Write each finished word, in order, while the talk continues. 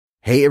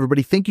Hey,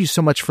 everybody. Thank you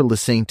so much for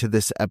listening to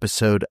this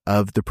episode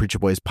of the Preacher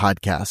Boys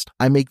podcast.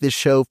 I make this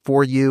show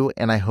for you,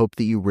 and I hope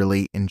that you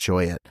really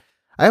enjoy it.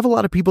 I have a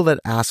lot of people that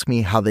ask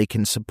me how they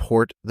can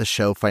support the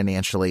show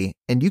financially,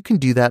 and you can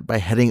do that by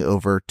heading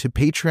over to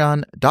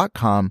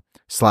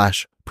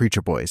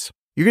patreon.com/preacherboys.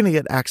 You're going to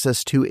get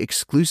access to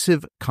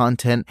exclusive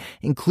content,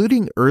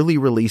 including early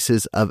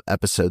releases of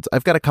episodes.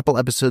 I've got a couple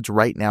episodes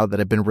right now that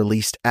have been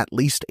released at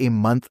least a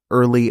month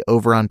early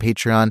over on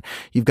Patreon.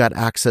 You've got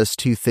access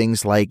to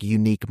things like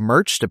unique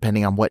merch,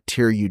 depending on what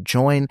tier you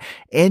join,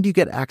 and you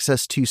get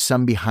access to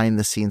some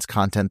behind-the-scenes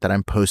content that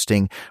I'm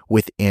posting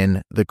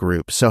within the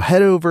group. So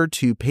head over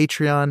to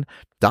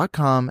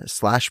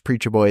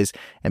patreon.com/preacherboys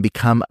and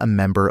become a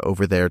member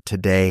over there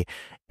today.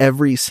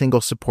 Every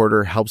single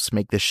supporter helps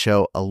make this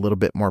show a little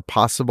bit more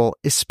possible,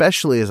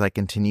 especially as I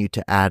continue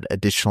to add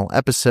additional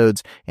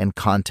episodes and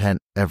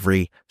content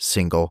every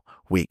single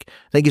week.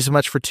 Thank you so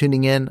much for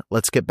tuning in.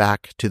 Let's get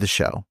back to the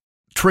show.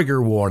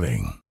 Trigger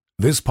warning.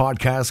 This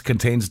podcast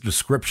contains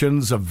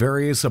descriptions of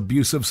various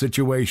abusive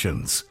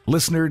situations.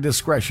 Listener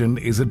discretion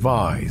is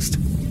advised.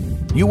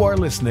 You are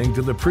listening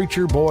to the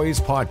Preacher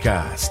Boys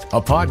podcast,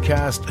 a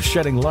podcast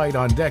shedding light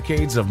on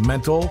decades of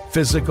mental,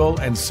 physical,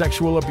 and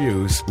sexual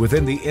abuse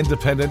within the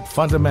independent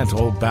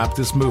fundamental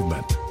Baptist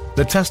movement.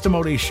 The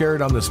testimonies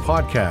shared on this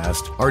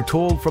podcast are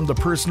told from the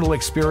personal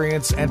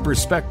experience and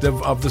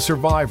perspective of the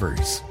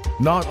survivors.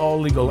 Not all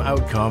legal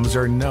outcomes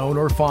are known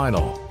or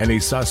final. Any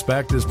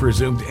suspect is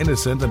presumed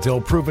innocent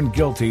until proven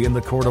guilty in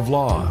the court of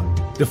law.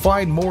 To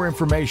find more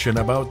information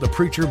about the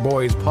Preacher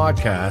Boys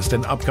podcast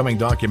and upcoming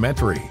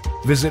documentary,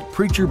 visit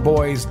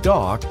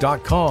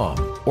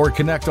preacherboysdoc.com or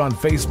connect on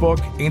Facebook,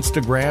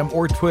 Instagram,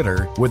 or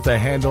Twitter with the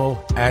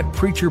handle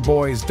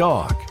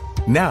 @preacherboysdoc.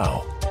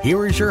 Now,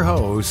 here is your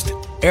host,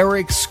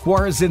 Eric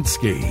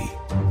Skwarczynski.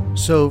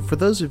 So for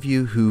those of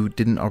you who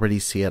didn't already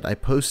see it, I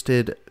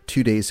posted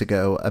 2 days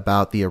ago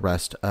about the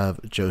arrest of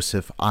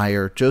Joseph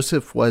Iyer.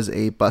 Joseph was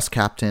a bus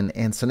captain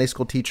and Sunday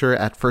school teacher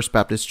at First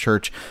Baptist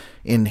Church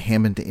in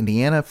Hammond,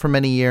 Indiana for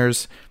many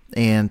years.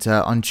 And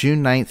on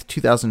June 9th,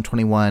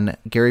 2021,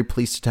 Gary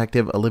Police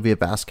Detective Olivia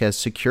Vasquez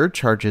secured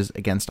charges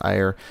against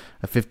Iyer,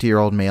 a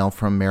 50-year-old male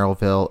from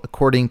Merrillville,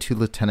 according to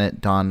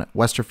Lieutenant Don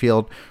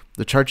Westerfield.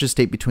 The charges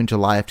state between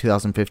July of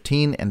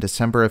 2015 and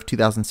December of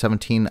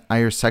 2017,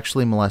 Iyer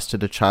sexually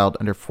molested a child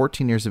under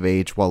 14 years of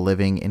age while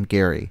living in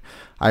Gary.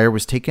 Iyer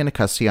was taken into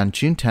custody on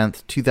June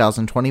 10th,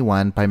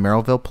 2021 by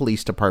Merrillville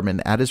Police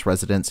Department at his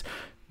residence.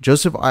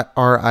 Joseph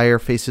R. Iyer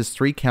faces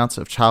 3 counts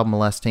of child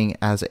molesting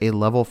as a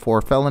level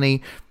 4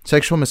 felony,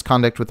 sexual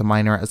misconduct with a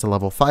minor as a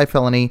level 5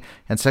 felony,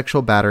 and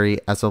sexual battery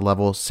as a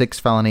level 6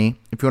 felony.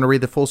 If you want to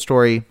read the full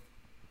story,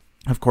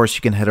 of course,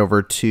 you can head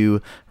over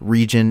to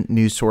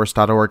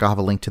regionnewssource.org. I'll have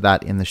a link to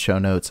that in the show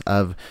notes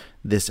of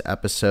this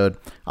episode.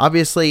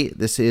 Obviously,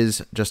 this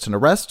is just an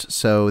arrest,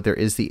 so there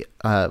is the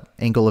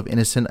angle of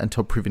innocent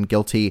until proven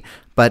guilty,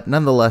 but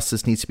nonetheless,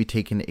 this needs to be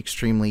taken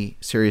extremely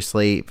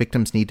seriously.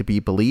 Victims need to be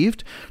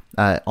believed.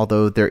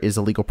 Although there is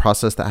a legal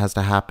process that has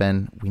to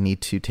happen, we need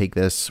to take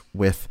this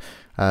with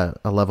a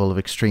level of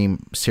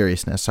extreme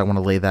seriousness. So I want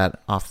to lay that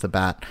off the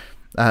bat.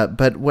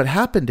 But what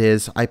happened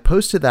is I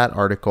posted that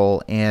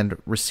article and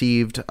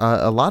received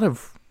a lot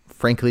of,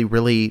 frankly,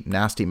 really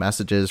nasty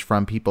messages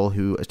from people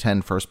who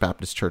attend First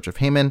Baptist Church of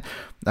Hammond.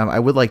 I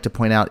would like to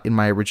point out in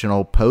my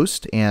original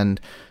post and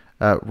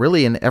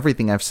really in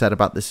everything I've said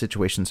about this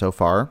situation so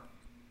far,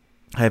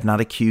 I have not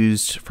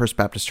accused First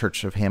Baptist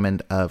Church of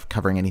Hammond of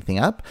covering anything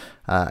up.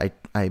 I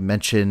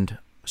mentioned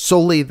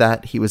solely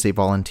that he was a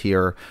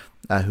volunteer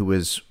who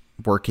was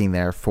working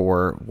there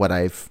for what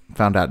I've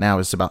found out now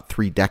is about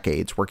 3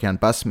 decades, working on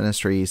bus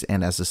ministries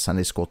and as a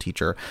Sunday school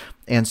teacher.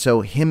 And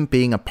so him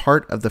being a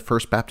part of the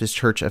First Baptist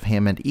Church of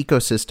Hammond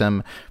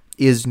ecosystem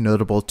is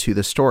notable to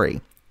the story.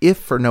 If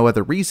for no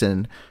other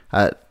reason,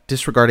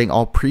 disregarding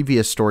all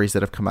previous stories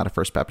that have come out of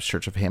First Baptist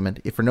Church of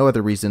Hammond, if for no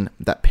other reason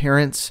that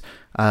parents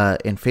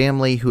and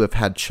family who have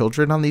had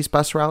children on these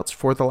bus routes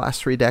for the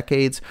last 3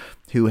 decades,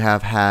 who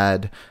have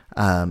had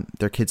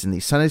their kids in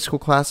these Sunday school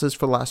classes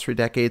for the last 3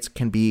 decades,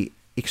 can be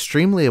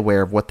extremely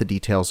aware of what the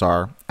details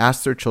are,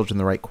 ask their children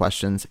the right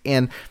questions,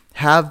 and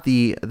have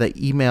the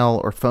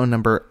email or phone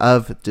number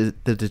of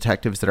the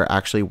detectives that are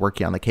actually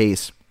working on the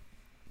case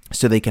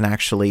so they can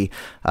actually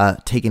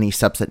take any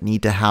steps that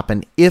need to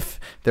happen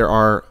if there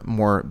are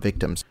more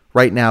victims.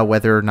 Right now,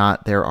 whether or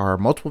not there are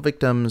multiple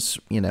victims,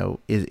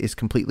 is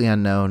completely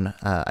unknown.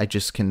 I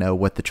just can know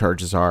what the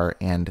charges are,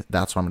 and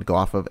that's what I'm going to go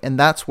off of. And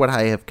that's what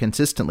I have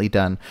consistently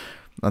done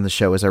on the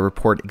show is I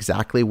report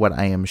exactly what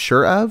I am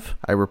sure of.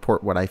 I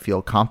report what I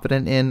feel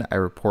confident in. I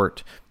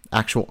report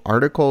actual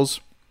articles.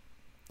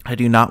 I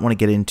do not want to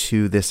get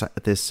into this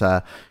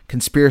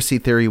conspiracy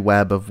theory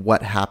web of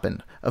what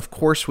happened. Of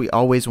course, we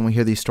always, when we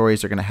hear these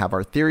stories, are going to have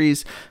our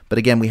theories. But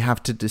again, we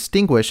have to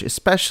distinguish,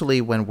 especially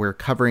when we're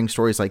covering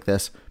stories like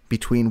this,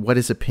 between what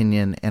is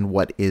opinion and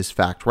what is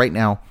fact. Right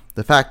now,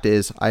 the fact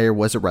is Iyer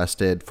was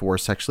arrested for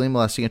sexually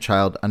molesting a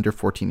child under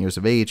 14 years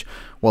of age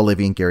while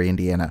living in Gary,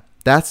 Indiana.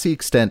 That's the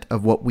extent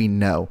of what we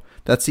know.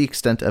 That's the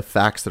extent of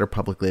facts that are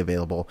publicly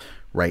available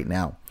right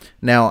now.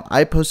 Now,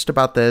 I posted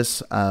about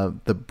this.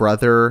 The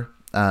brother,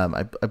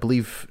 I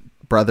believe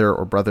brother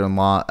or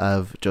brother-in-law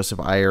of Joseph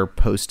Ayer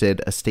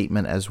posted a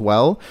statement as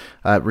well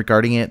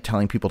regarding it,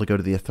 telling people to go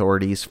to the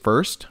authorities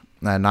first,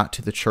 not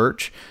to the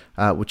church,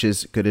 which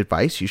is good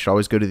advice. You should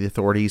always go to the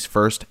authorities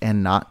first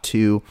and not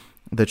to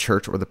the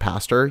church or the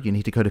pastor. You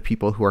need to go to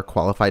people who are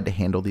qualified to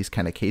handle these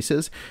kind of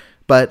cases.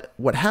 But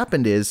what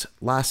happened is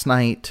last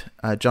night,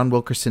 John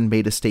Wilkerson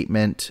made a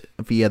statement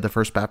via the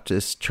First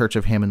Baptist Church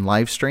of Hammond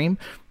live stream.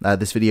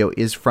 This video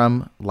is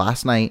from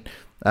last night,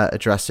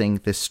 addressing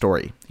this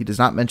story. He does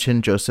not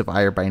mention Joseph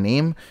Ayer by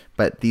name,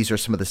 but these are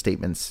some of the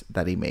statements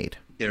that he made.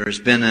 There's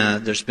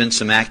been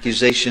some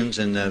accusations,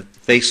 and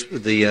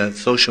the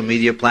social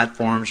media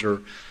platforms are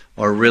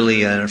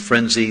really in a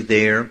frenzy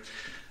there.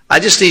 I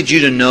just need you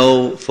to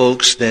know,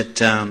 folks,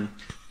 that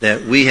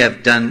that we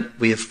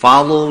have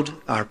followed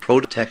our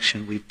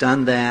protection. We've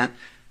done that.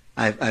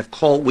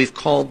 We've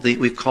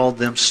called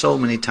them so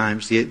many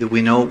times that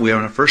we know we are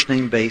on a first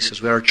name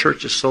basis. Our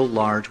church is so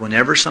large.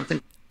 Whenever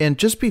something. And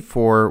just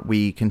before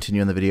we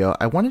continue in the video,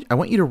 I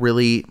want you to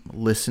really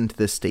listen to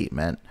this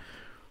statement.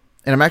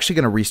 And I'm actually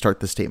going to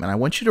restart the statement. I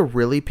want you to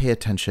really pay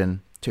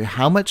attention to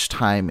how much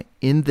time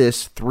in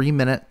this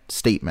 3-minute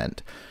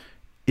statement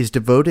is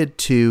devoted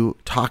to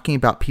talking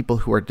about people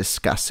who are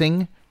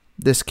discussing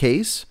this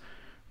case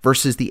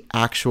versus the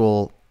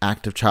actual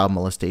act of child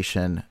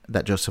molestation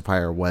that Joseph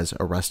Ayer was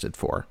arrested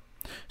for.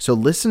 So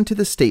listen to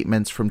the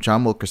statements from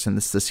John Wilkerson.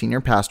 This is the senior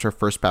pastor of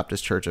First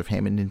Baptist Church of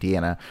Hammond,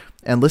 Indiana,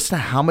 and listen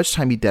to how much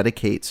time he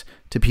dedicates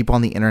to people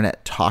on the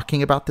internet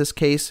talking about this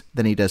case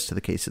than he does to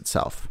the case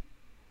itself.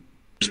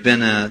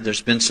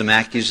 There's been some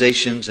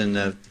accusations, and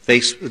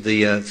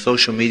the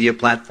social media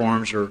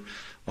platforms are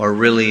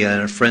really in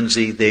a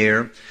frenzy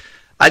there.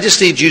 I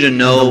just need you to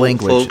know,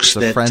 folks,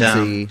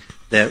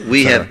 that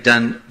we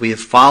have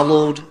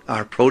followed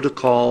our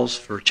protocols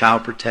for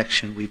child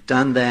protection. We've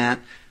done that.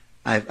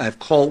 We've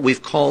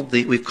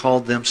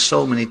called them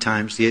so many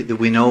times that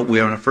we know we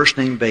are on a first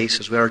name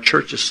basis. Our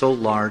church is so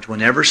large.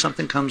 Whenever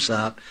something comes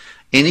up,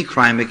 any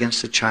crime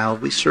against a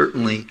child, we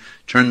certainly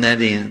turn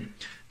that in.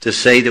 To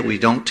say that we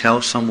don't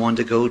tell someone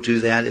to go do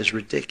that is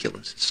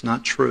ridiculous. It's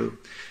not true.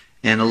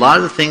 And a lot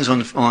of the things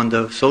on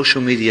the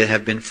social media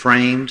have been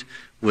framed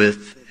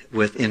with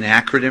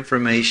inaccurate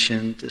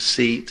information,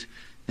 deceit,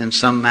 and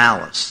some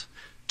malice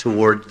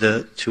toward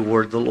the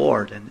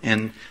Lord.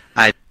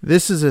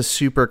 This is a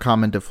super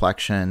common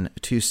deflection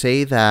to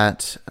say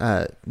that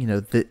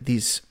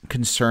these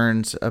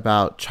concerns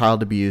about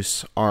child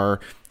abuse are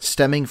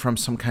stemming from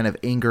some kind of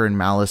anger and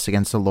malice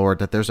against the Lord,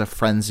 that there's a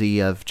frenzy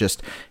of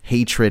just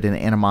hatred and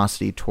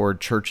animosity toward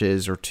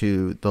churches or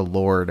to the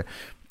Lord,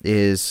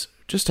 is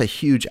just a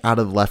huge out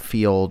of left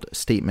field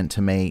statement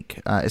to make,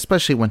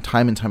 especially when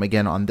time and time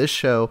again on this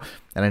show,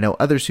 and I know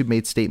others who've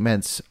made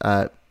statements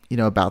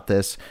about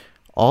this,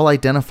 all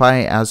identify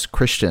as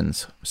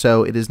Christians.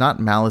 So it is not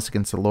malice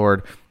against the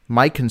Lord.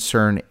 My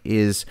concern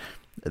is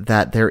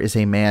that there is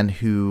a man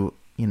who,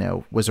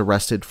 was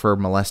arrested for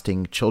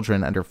molesting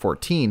children under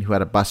 14 who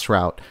had a bus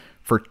route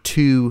for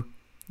 2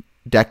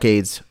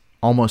 decades,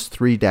 almost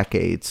 3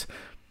 decades.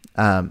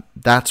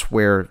 That's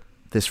where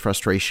this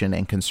frustration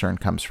and concern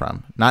comes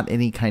from, not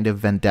any kind of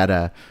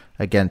vendetta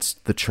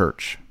against the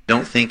church.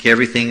 Don't think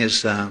everything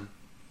is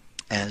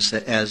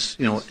as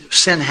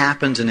sin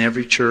happens in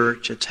every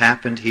church. It's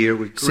happened here.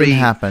 We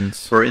grieve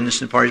for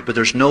innocent parties, but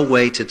there's no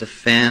way to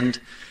defend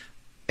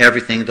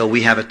everything. Though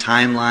we have a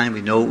timeline,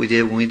 we know what we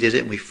did when we did it,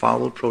 and we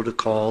followed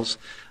protocols.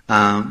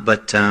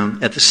 But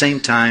at the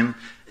same time,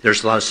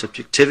 there's a lot of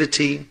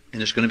subjectivity,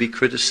 and there's going to be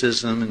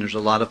criticism, and there's a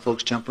lot of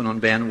folks jumping on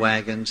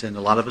bandwagons and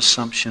a lot of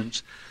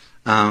assumptions.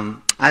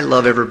 I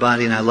love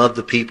everybody, and I love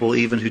the people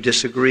even who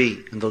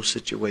disagree in those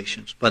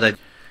situations.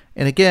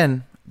 And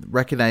again,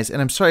 recognize,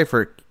 and I'm sorry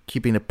for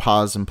keeping to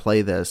pause and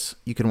play this.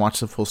 You can watch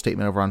the full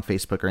statement over on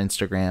Facebook or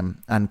Instagram,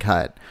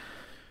 uncut.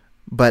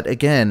 But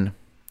again,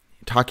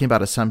 talking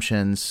about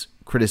assumptions,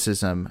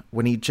 criticism,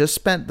 when he just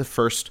spent the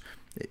first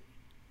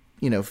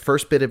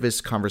bit of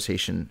his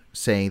conversation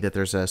saying that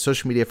there's a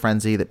social media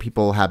frenzy, that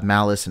people have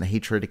malice and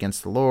hatred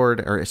against the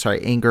Lord,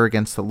 anger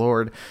against the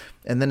Lord,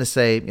 and then to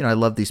say, I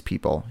love these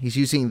people. He's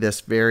using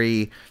this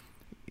very,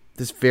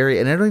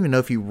 and I don't even know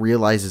if he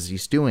realizes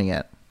he's doing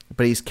it,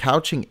 but he's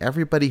couching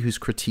everybody who's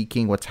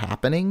critiquing what's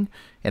happening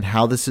and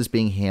how this is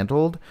being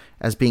handled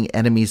as being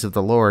enemies of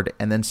the Lord,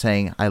 and then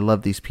saying, I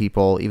love these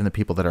people, even the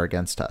people that are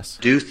against us.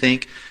 I do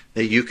think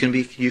that you can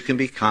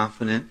be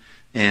confident,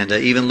 and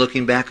even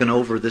looking back and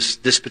over this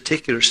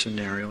particular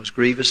scenario, as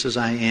grievous as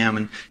I am,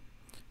 and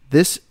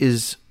this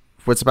is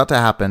what's about to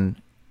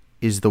happen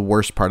is the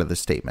worst part of the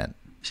statement.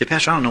 Say,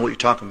 Pastor, I don't know what you're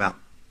talking about.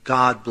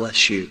 God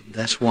bless you.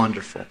 That's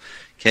wonderful.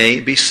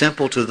 Okay, be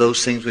simple to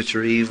those things which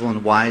are evil,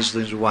 and wise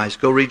things are wise.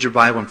 Go read your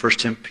Bible in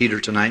 1 Peter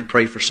tonight and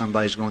pray for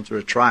somebody who's going through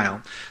a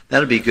trial.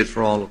 That'll be good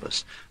for all of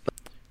us.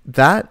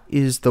 That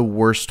is the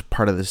worst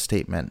part of the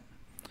statement.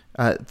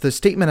 The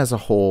statement as a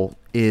whole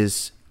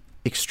is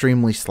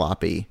extremely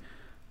sloppy.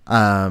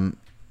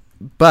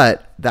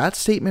 But that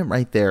statement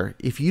right there,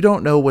 if you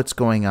don't know what's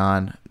going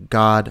on,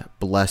 God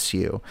bless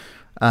you.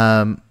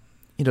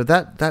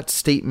 That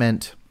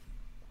statement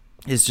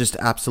is just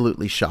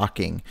absolutely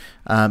shocking.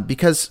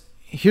 Because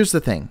here's the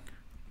thing.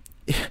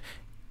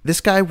 This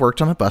guy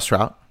worked on a bus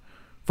route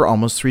for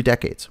almost 3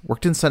 decades,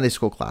 worked in Sunday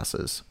school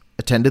classes,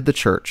 attended the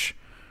church,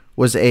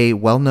 was a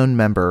well-known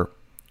member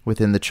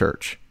within the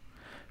church.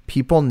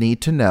 People need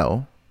to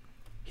know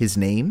his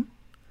name,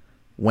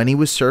 when he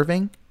was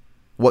serving,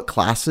 what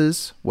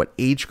classes, what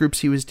age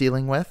groups he was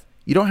dealing with.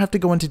 You don't have to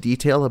go into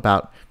detail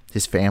about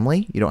his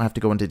family. You don't have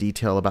to go into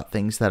detail about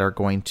things that are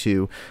going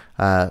to,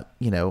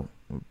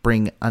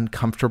 bring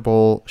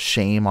uncomfortable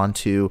shame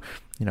onto,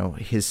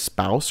 his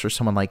spouse or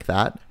someone like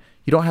that.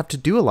 You don't have to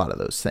do a lot of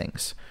those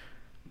things.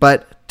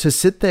 But to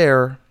sit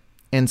there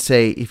and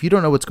say, if you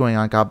don't know what's going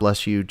on, God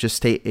bless you, just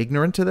stay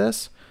ignorant to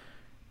this,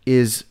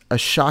 is a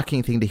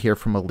shocking thing to hear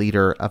from a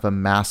leader of a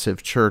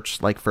massive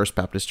church like First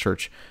Baptist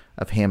Church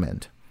of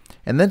Hammond.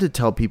 And then to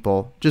tell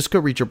people, just go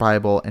read your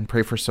Bible and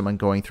pray for someone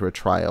going through a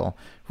trial.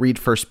 Read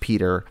 1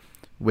 Peter,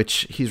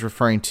 which he's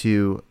referring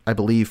to, I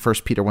believe, 1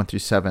 Peter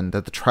 1-7,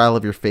 that the trial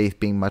of your faith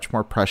being much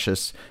more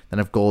precious than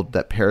of gold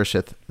that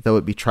perisheth, though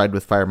it be tried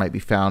with fire, might be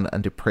found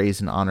unto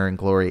praise and honor and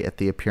glory at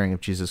the appearing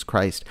of Jesus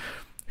Christ.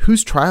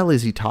 Whose trial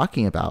is he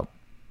talking about?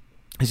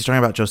 Is he talking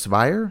about Joseph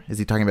Iyer? Is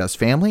he talking about his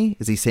family?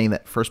 Is he saying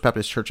that First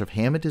Baptist Church of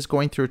Hammond is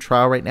going through a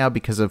trial right now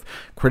because of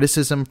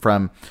criticism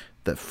from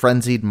the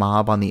frenzied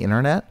mob on the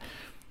internet?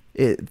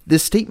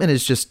 This statement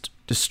is just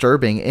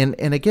disturbing.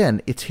 And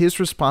again, it's his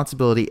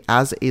responsibility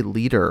as a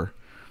leader.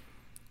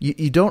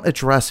 You don't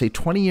address a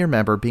 20-year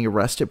member being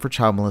arrested for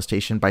child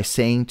molestation by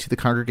saying to the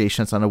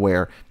congregation that's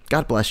unaware,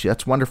 God bless you,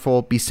 that's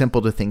wonderful, be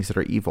simple to things that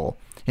are evil.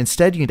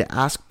 Instead, you need to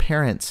ask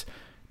parents,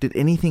 did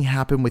anything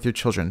happen with your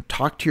children?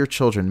 Talk to your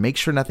children. Make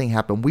sure nothing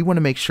happened. We want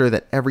to make sure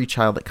that every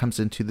child that comes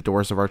into the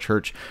doors of our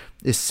church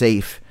is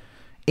safe.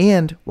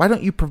 And why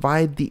don't you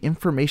provide the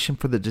information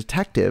for the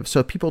detective so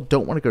if people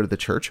don't want to go to the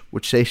church,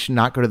 which they should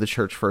not go to the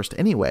church first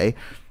anyway,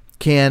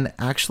 can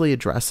actually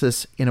address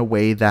this in a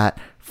way that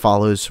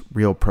follows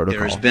real protocol.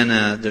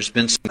 There's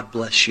been some, God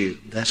bless you.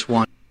 That's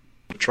one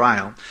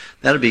trial.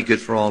 That'll be good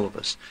for all of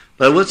us.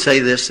 But I would say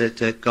this,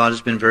 that God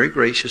has been very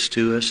gracious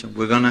to us, and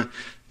we're going to,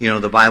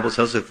 the Bible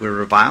tells us if we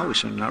revile, we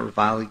shall not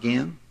revile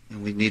again,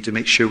 and we need to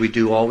make sure we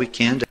do all we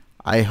can.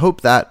 I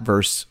hope that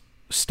verse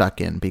stuck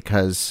in,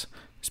 because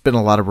there's been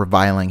a lot of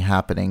reviling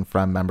happening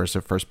from members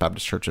of First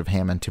Baptist Church of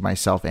Hammond to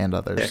myself and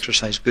others.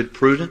 Exercise good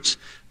prudence,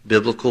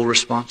 biblical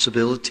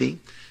responsibility,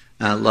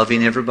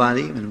 loving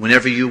everybody. And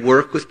whenever you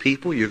work with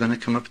people, you're going to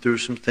come up through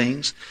some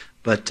things.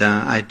 But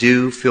I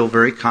do feel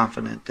very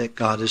confident that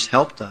God has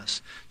helped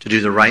us to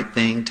do the right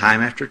thing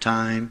time after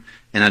time,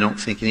 and I don't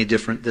think any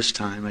different this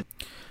time.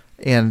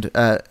 And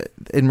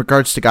in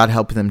regards to God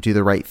helping them do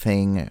the right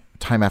thing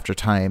time after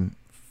time,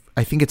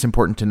 I think it's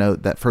important to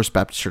note that First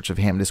Baptist Church of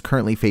Hammond is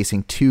currently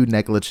facing 2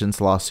 negligence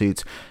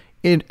lawsuits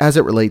as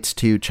it relates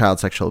to child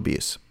sexual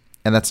abuse.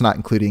 And that's not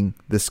including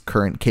this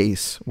current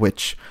case,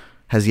 which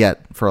has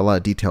yet for a lot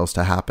of details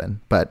to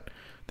happen. But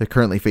they're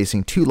currently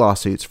facing 2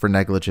 lawsuits for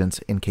negligence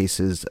in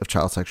cases of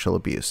child sexual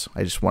abuse.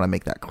 I just want to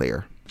make that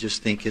clear. I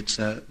just think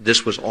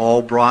this was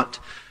all brought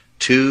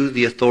to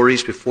the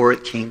authorities before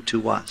it came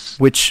to us.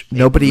 Which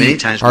nobody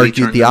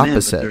argued the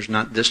opposite. There's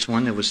not this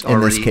one. It was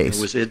already in this case.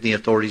 It was in the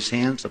authorities'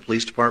 hands, the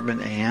police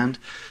department and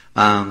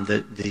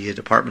the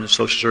Department of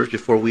Social Service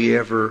before we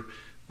ever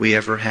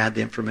had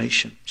the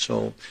information.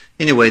 So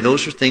anyway,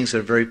 those are things that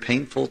are very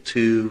painful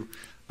to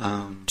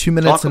 2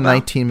 minutes and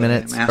 19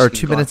 minutes, or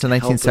 2 minutes and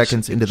 19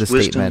 seconds into the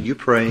statement. You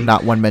pray,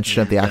 not one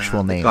mention of the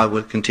actual name. God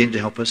would continue to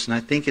help us, and I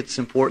think it's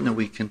important that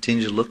we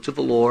continue to look to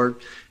the Lord,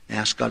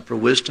 ask God for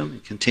wisdom,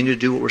 and continue to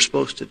do what we're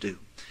supposed to do.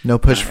 No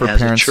push for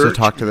parents to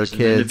talk to their kids,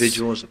 as an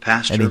individual, as a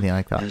pastor, anything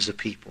like that. And as a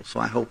people. So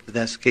I hope that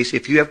that's the case.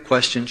 If you have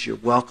questions, you're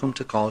welcome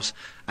to call us.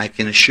 I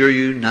can assure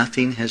you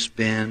nothing has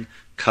been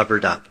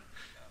covered up.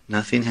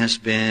 Nothing has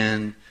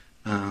been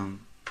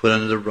put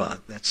under the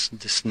rug. That's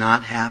just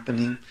not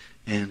happening.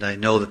 And I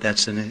know that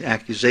that's an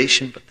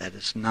accusation, but that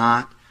is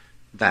not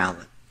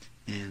valid.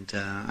 And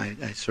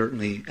I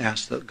certainly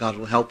ask that God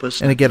will help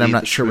us. And again, I'm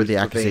not sure where the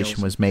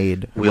accusation was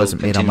made. It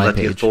wasn't made on my page.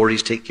 We'll let the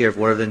authorities take care of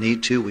whatever they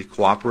need to. We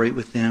cooperate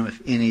with them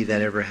if any of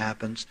that ever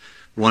happens.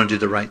 We want to do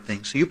the right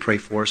thing. So you pray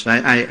for us.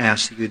 I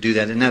ask that you do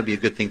that, and that would be a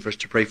good thing for us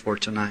to pray for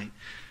tonight.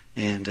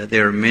 And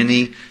there are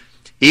many,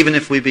 even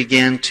if we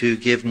begin to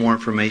give more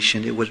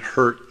information, it would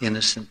hurt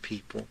innocent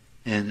people,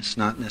 and it's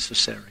not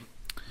necessary.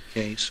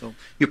 Okay, so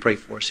you pray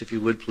for us, if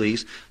you would,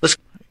 please.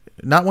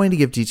 Not wanting to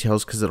give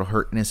details because it'll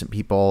hurt innocent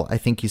people. I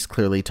think he's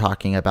clearly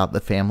talking about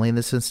the family in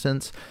this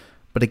instance.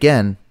 But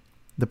again,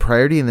 the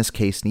priority in this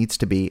case needs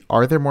to be,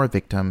 are there more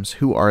victims?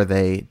 Who are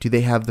they? Do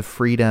they have the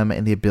freedom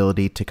and the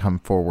ability to come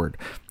forward?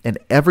 And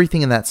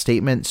everything in that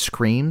statement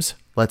screams,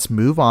 let's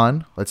move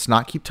on. Let's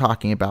not keep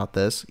talking about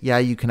this. Yeah,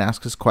 you can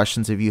ask us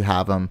questions if you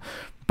have them.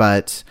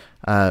 But,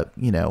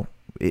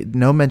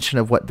 no mention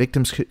of what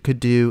victims could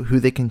do,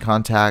 who they can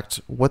contact,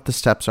 what the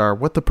steps are,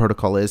 what the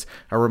protocol is,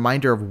 a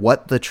reminder of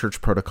what the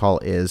church protocol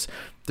is.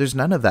 There's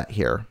none of that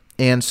here.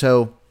 And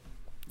so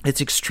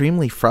it's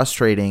extremely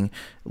frustrating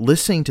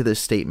listening to this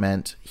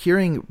statement,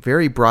 hearing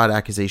very broad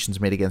accusations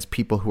made against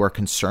people who are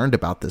concerned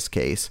about this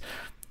case.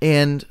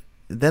 And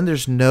then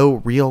there's no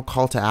real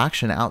call to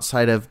action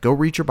outside of go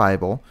read your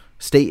Bible,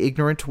 stay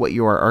ignorant to what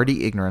you are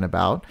already ignorant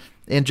about,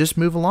 and just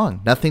move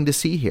along. Nothing to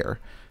see here.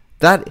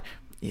 That,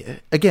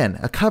 again,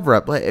 a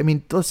cover-up, I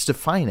mean, let's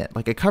define it.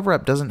 Like, a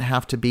cover-up doesn't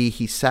have to be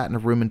he sat in a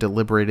room and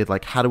deliberated,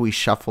 like, how do we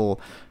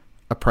shuffle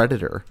a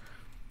predator?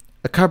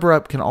 A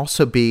cover-up can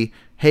also be,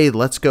 hey,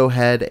 let's go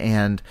ahead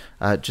and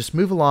just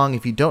move along.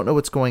 If you don't know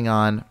what's going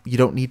on, you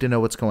don't need to know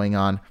what's going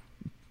on.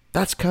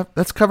 That's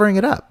covering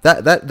it up.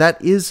 That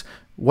is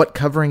what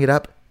covering it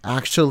up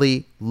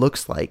actually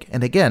looks like.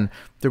 And again,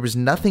 there was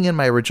nothing in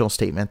my original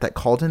statement that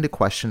called into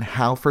question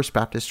how First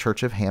Baptist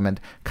Church of Hammond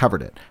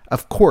covered it.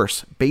 Of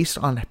course, based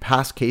on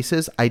past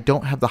cases, I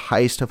don't have the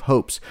highest of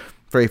hopes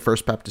for a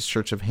First Baptist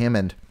Church of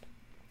Hammond.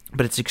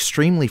 But it's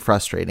extremely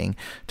frustrating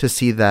to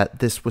see that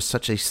this was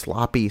such a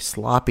sloppy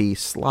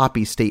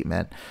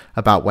statement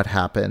about what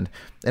happened.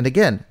 And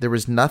again, there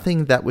was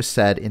nothing that was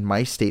said in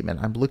my statement.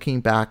 I'm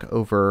looking back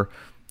over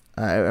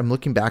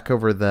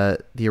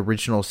the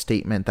original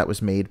statement that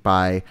was made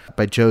by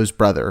Joe's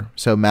brother.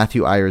 So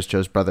Matthew Iyer is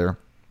Joe's brother.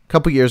 A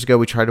couple years ago,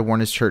 we tried to warn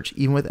his church,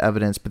 even with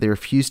evidence, but they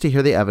refused to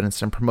hear the evidence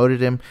and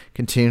promoted him,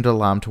 continued to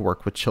allow him to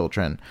work with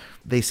children.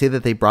 They say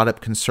that they brought up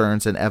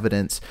concerns and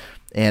evidence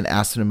and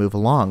asked him to move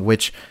along,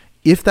 which,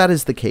 if that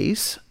is the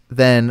case,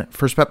 then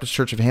First Baptist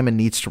Church of Hammond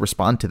needs to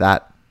respond to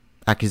that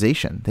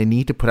accusation. They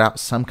need to put out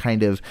some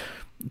kind of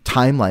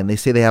timeline. They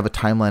say they have a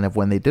timeline of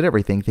when they did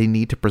everything. They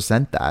need to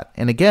present that.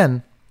 And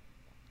again,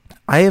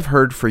 I have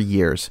heard for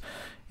years,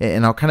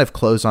 and I'll kind of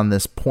close on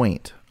this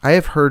point. I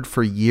have heard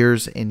for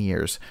years and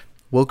years,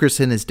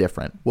 Wilkerson is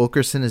different.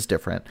 Wilkerson is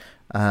different.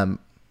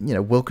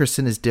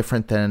 Wilkerson is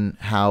different than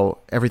how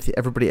every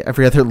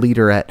other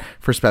leader at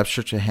First Baptist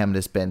Church of Hammond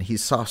has been.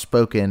 He's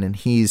soft-spoken, and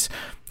he's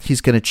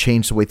going to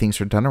change the way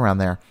things are done around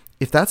there.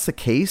 If that's the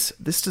case,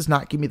 this does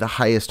not give me the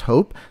highest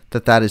hope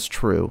that is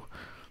true.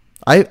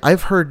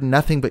 I've heard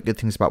nothing but good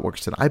things about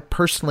Wilkerson. I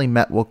personally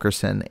met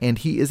Wilkerson, and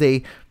he is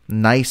a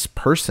nice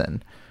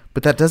person,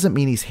 but that doesn't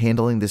mean he's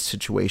handling this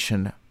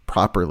situation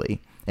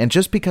properly. And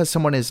just because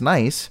someone is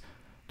nice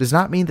does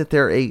not mean that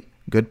they're a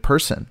good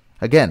person.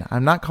 Again,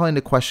 I'm not calling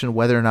into question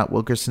whether or not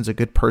Wilkerson's a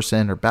good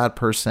person or bad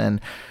person,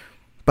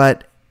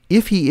 but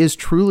if he is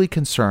truly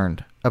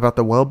concerned about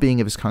the well-being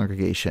of his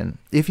congregation,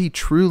 if he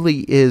truly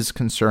is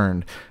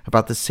concerned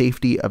about the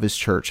safety of his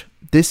church,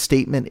 this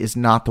statement is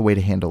not the way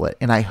to handle it.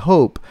 And I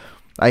hope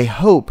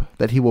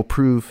that he will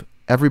prove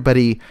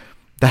everybody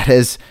that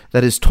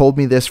has told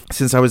me this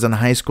since I was in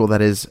high school,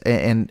 that is,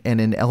 and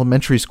in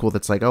elementary school,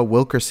 that's like, oh,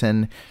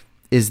 Wilkerson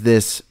is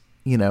this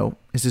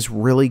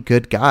really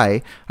good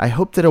guy. I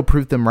hope that he'll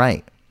prove them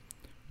right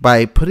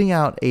by putting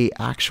out a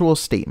actual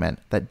statement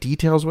that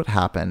details what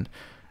happened,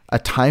 a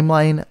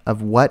timeline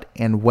of what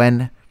and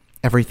when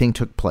everything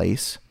took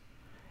place,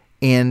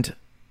 and,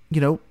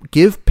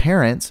 give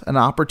parents an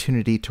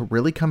opportunity to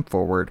really come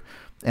forward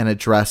and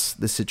address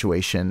the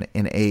situation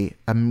in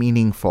a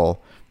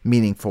meaningful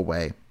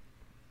way.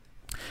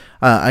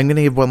 I'm going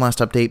to give one last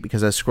update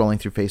because I was scrolling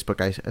through Facebook.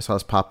 I saw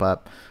this pop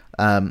up.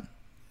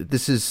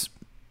 This is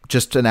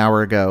just an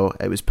hour ago.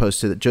 It was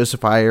posted that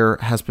Joseph Iyer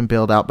has been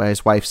bailed out by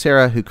his wife,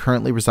 Sarah, who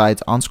currently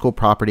resides on school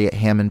property at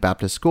Hammond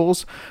Baptist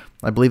Schools.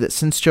 I believe that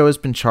since Joe has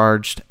been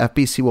charged,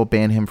 FBC will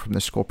ban him from the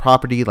school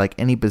property like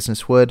any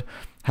business would.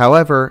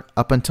 However,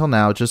 up until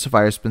now, Joseph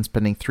Iyer has been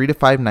spending 3 to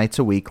 5 nights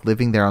a week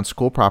living there on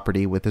school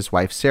property with his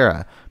wife,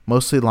 Sarah,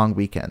 mostly long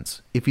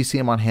weekends. If you see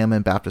him on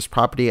Hammond Baptist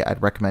property,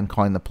 I'd recommend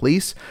calling the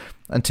police.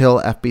 Until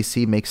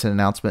FBC makes an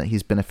announcement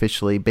he's been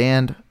officially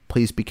banned,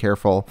 please be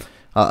careful.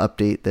 I'll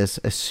update this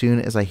as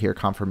soon as I hear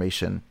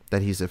confirmation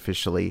that he's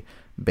officially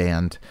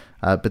banned.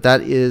 But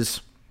that is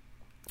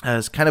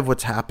kind of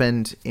what's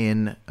happened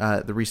in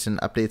the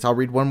recent updates. I'll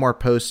read one more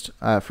post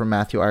from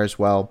Matthew Iyer as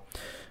well,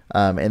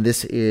 and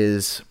this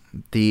is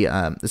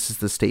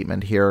the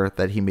statement here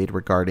that he made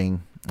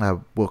regarding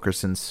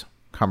Wilkerson's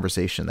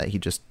conversation that he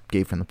just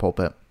gave from the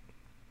pulpit.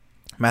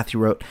 Matthew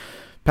wrote,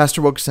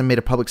 Pastor Wilkerson made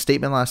a public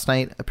statement last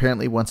night,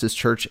 apparently wants his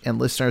church and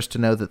listeners to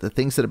know that the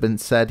things that have been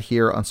said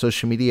here on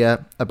social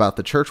media about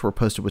the church were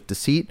posted with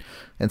deceit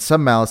and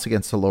some malice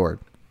against the Lord.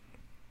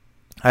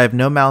 I have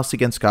no malice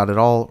against God at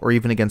all, or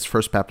even against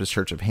First Baptist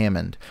Church of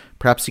Hammond.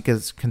 Perhaps he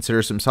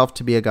considers himself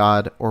to be a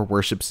god or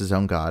worships his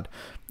own God.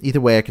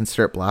 Either way, I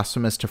consider it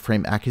blasphemous to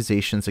frame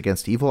accusations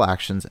against evil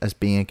actions as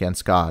being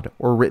against God,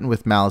 or written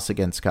with malice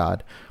against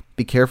God.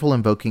 Be careful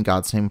invoking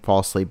God's name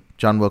falsely,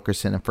 John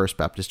Wilkerson and First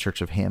Baptist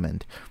Church of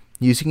Hammond.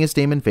 Using his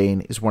name in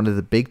vain is one of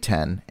the Big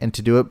Ten, and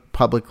to do it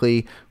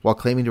publicly while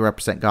claiming to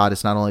represent God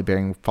is not only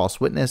bearing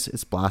false witness,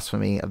 it's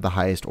blasphemy of the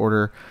highest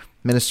order.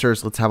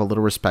 Ministers, let's have a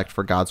little respect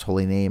for God's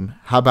holy name.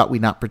 How about we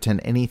not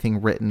pretend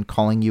anything written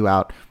calling you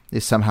out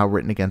is somehow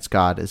written against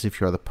God, as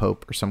if you're the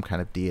Pope or some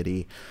kind of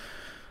deity.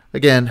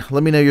 Again,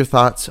 let me know your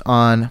thoughts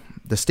on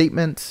the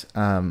statement.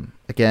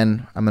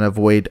 Again, I'm going to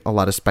avoid a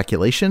lot of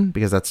speculation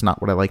because that's not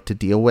what I like to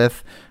deal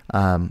with.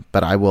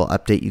 But I will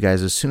update you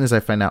guys as soon as I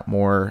find out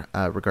more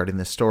regarding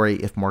this story,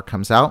 if more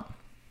comes out.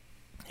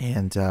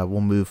 And we'll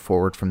move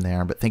forward from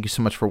there. But thank you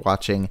so much for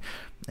watching,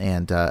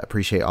 and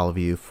appreciate all of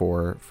you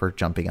for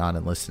jumping on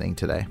and listening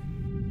today.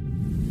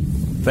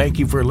 Thank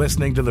you for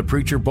listening to the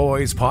Preacher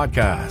Boys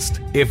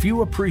podcast. If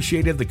you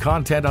appreciated the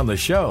content on the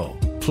show,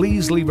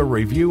 please leave a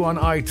review on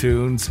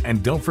iTunes,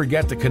 and don't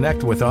forget to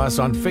connect with us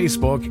on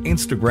Facebook,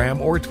 Instagram,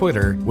 or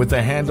Twitter with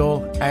the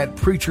handle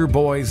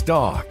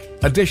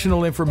 @PreacherBoysDoc.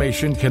 Additional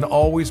information can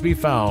always be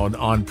found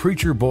on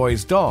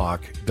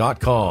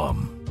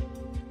PreacherBoysDoc.com.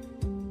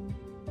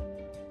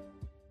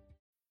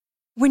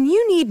 When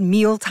you need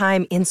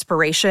mealtime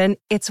inspiration,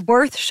 it's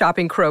worth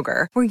shopping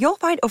Kroger, where you'll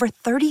find over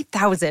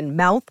 30,000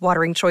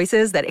 mouth-watering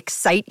choices that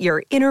excite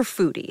your inner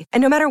foodie.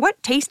 And no matter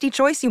what tasty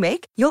choice you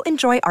make, you'll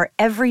enjoy our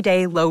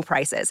everyday low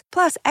prices,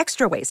 plus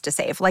extra ways to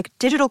save, like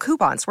digital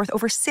coupons worth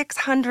over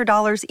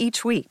 $600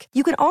 each week.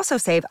 You can also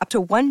save up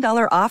to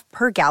 $1 off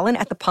per gallon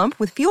at the pump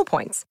with fuel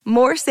points.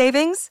 More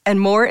savings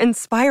and more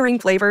inspiring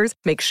flavors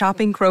make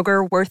shopping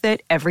Kroger worth it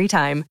every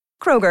time.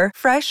 Kroger,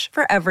 fresh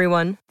for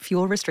everyone.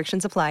 Fuel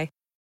restrictions apply.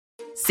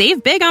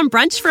 Save big on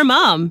brunch for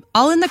mom,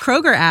 all in the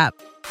Kroger app.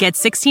 Get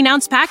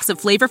 16-ounce packs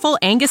of flavorful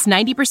Angus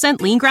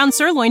 90% lean ground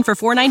sirloin for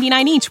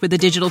 $4.99 each with a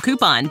digital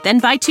coupon. Then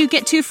buy 2,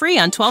 get 2 free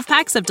on 12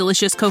 packs of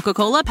delicious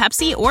Coca-Cola,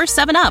 Pepsi, or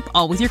 7-Up,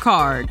 all with your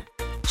card.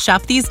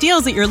 Shop these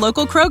deals at your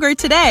local Kroger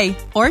today,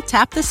 or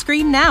tap the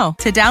screen now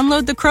to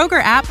download the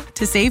Kroger app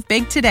to save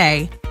big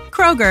today.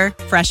 Kroger,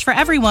 fresh for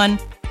everyone.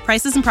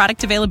 Prices and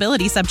product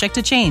availability subject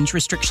to change.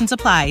 Restrictions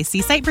apply.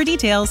 See site for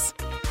details.